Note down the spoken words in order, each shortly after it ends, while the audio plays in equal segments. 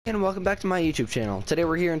And welcome back to my YouTube channel. Today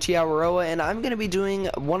we're here in Aotearoa, and I'm going to be doing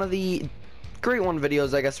one of the Great One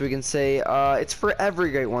videos, I guess we can say. It's for every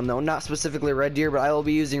Great One though, not specifically Red Deer, but I will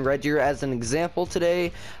be using Red Deer as an example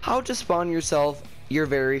today. How to spawn yourself your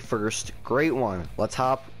very first Great One. Let's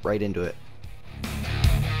hop right into it.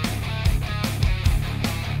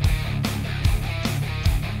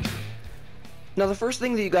 Now the first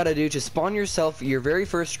thing that you gotta do to spawn yourself your very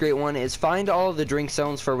first Great One is find all of the drink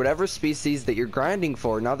zones for whatever species that you're grinding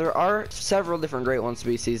for. Now there are several different Great One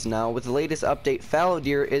species now. With the latest update, fallow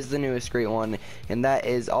deer is the newest Great One, and that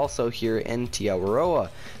is also here in Aotearoa.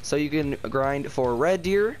 So you can grind for red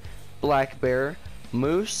deer, black bear,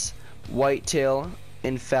 moose, whitetail,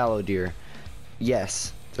 and fallow deer.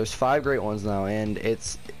 Yes, there's 5 Great Ones now, and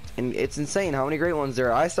it's insane how many Great Ones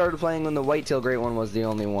there are. I started playing when the whitetail Great One was the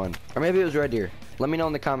only one. Or maybe it was red deer. Let me know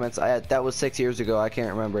in the comments. That was 6 years ago. I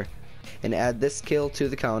can't remember. And add this kill to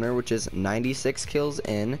the counter, which is 96 kills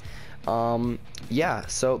in. Yeah,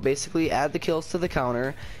 so basically add the kills to the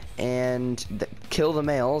counter and kill the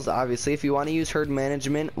males. Obviously, if you want to use herd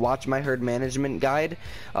management, watch my herd management guide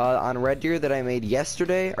on red deer that I made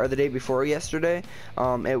yesterday or the day before yesterday.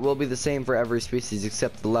 It will be the same for every species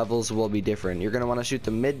except the levels will be different. You're going to want to shoot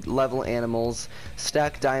the mid-level animals,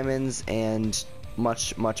 stack diamonds, and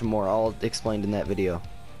much more, all explained in that video.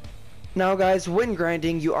 Now guys, when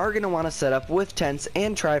grinding, you are going to want to set up with tents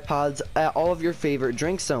and tripods at all of your favorite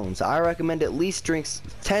drink zones. I recommend at least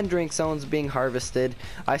 10 drink zones being harvested.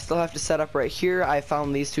 I still have to set up right here. I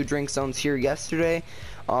found these 2 drink zones here yesterday.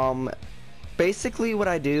 Basically what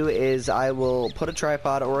I do is I will put a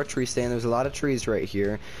tripod or a tree stand. There's a lot of trees right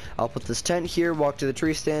here. I'll put this tent here, walk to the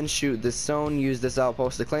tree stand, shoot this zone, use this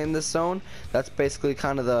outpost to claim this zone. That's basically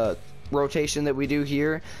kind of the rotation that we do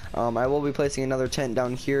here. I will be placing another tent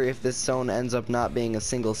down here if this zone ends up not being a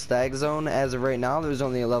single stag zone. As of right now, there's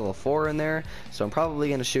only a level 4 in there, so I'm probably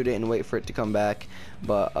going to shoot it and wait for it to come back.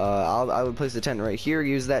 But I would place the tent right here,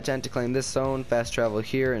 use that tent to claim this zone, fast travel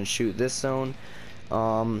here and shoot this zone.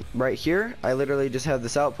 Right here, I literally just have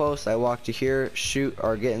this outpost. I walk to here, shoot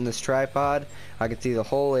or get in this tripod. I can see the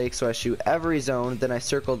whole lake, so I shoot every zone, then I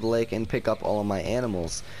circle the lake and pick up all of my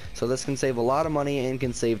animals. So this can save a lot of money and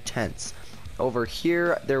can save tents. Over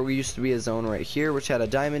here, there used to be a zone right here which had a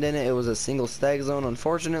diamond in it. It was a single stag zone,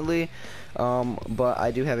 unfortunately. But I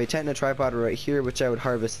do have a tent and a tripod right here which I would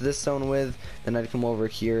harvest this zone with. Then I'd come over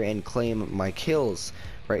here and claim my kills.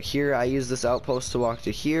 Right here, I use this outpost to walk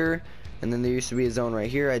to here. And then there used to be a zone right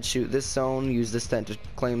here. I'd shoot this zone, use this tent to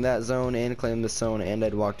claim that zone, and claim this zone, and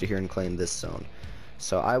I'd walk to here and claim this zone.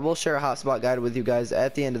 So I will share a hotspot guide with you guys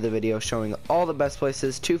at the end of the video showing all the best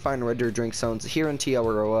places to find red deer drink zones here in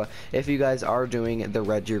Aotearoa if you guys are doing the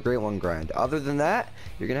red deer Great One grind. Other than that,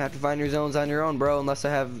 you're going to have to find your zones on your own, bro, unless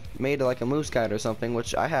I have made like a moose guide or something,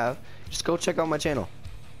 which I have. Just go check out my channel.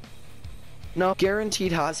 No,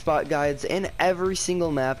 guaranteed hotspot guides in every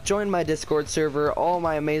single map. Join my Discord server. All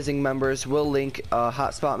my amazing members will link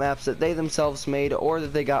hotspot maps that they themselves made or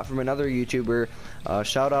that they got from another YouTuber.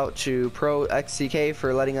 Shout out to Pro XCK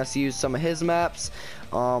for letting us use some of his maps.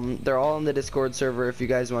 They're all in the Discord server if you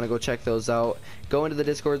guys want to go check those out. Go into the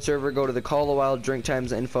Discord server, go to the Call the Wild drink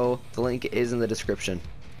times info. The link is in the description.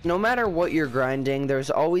 No matter what you're grinding, there's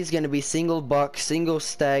always going to be single buck, single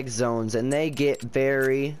stag zones, and they get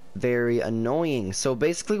very annoying. So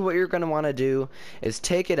basically what you're going to want to do is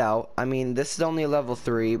take it out. I mean, this is only a level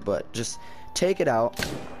 3, but just take it out,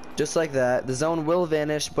 just like that. The zone will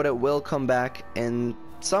vanish, but it will come back in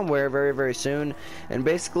somewhere very soon. And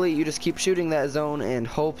basically you just keep shooting that zone and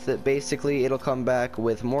hope that basically it'll come back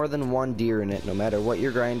with more than 1 deer in it. No matter what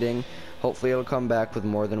you're grinding, hopefully it'll come back with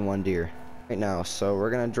more than 1 deer. Right now, so we're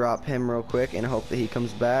gonna drop him real quick and hope that he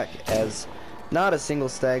comes back as not a single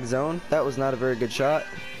stag zone. That was not a very good shot.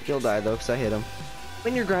 He'll die though because I hit him.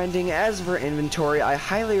 When you're grinding, as for inventory, I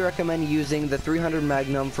highly recommend using the 300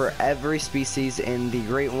 Magnum for every species in the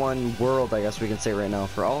Great One world, I guess we can say right now.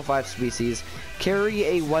 For all 5 species, carry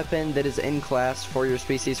a weapon that is in class for your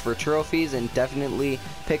species for trophies, and definitely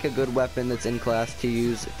pick a good weapon that's in class to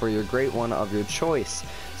use for your Great One of your choice.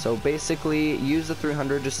 So basically, use the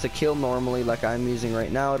 300 just to kill normally like I'm using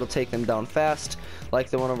right now. It'll take them down fast. Like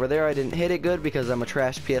the one over there, I didn't hit it good because I'm a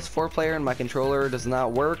trash PS4 player and my controller does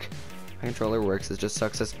not work. My controller works, it just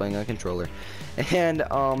sucks at playing on a controller. And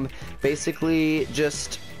basically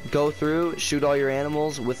just go through, shoot all your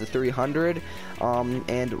animals with the 300,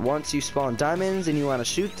 and once you spawn diamonds and you want to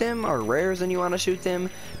shoot them, or rares and you want to shoot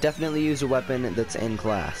them, definitely use a weapon that's in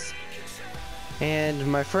class. And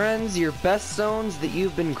my friends, your best zones that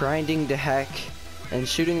you've been grinding to heck and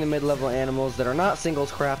shooting the mid-level animals that are not single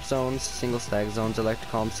crap zones, single stag zones, I like to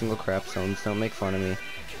call them single crap zones, don't make fun of me.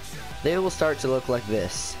 they will start to look like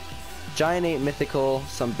this. Giant 8 mythical,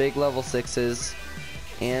 some big level 6s,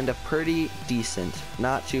 and a pretty decent,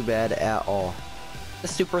 not too bad at all. The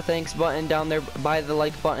super thanks button down there, by the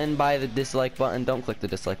like button, by the dislike button. Don't click the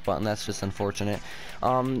dislike button, that's just unfortunate.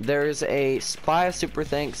 There's a spy super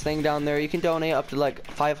thanks thing down there. You can donate up to like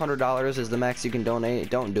 $500 is the max you can donate.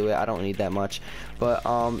 Don't do it, I don't need that much, but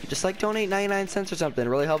just like donate 99 cents or something. It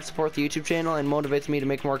really helps support the YouTube channel and motivates me to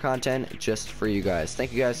make more content just for you guys.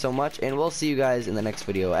 Thank you guys so much, and we'll see you guys in the next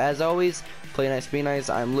video. As always, play nice, be nice.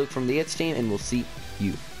 I'm Luke from the It's team, and we'll see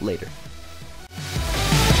you later.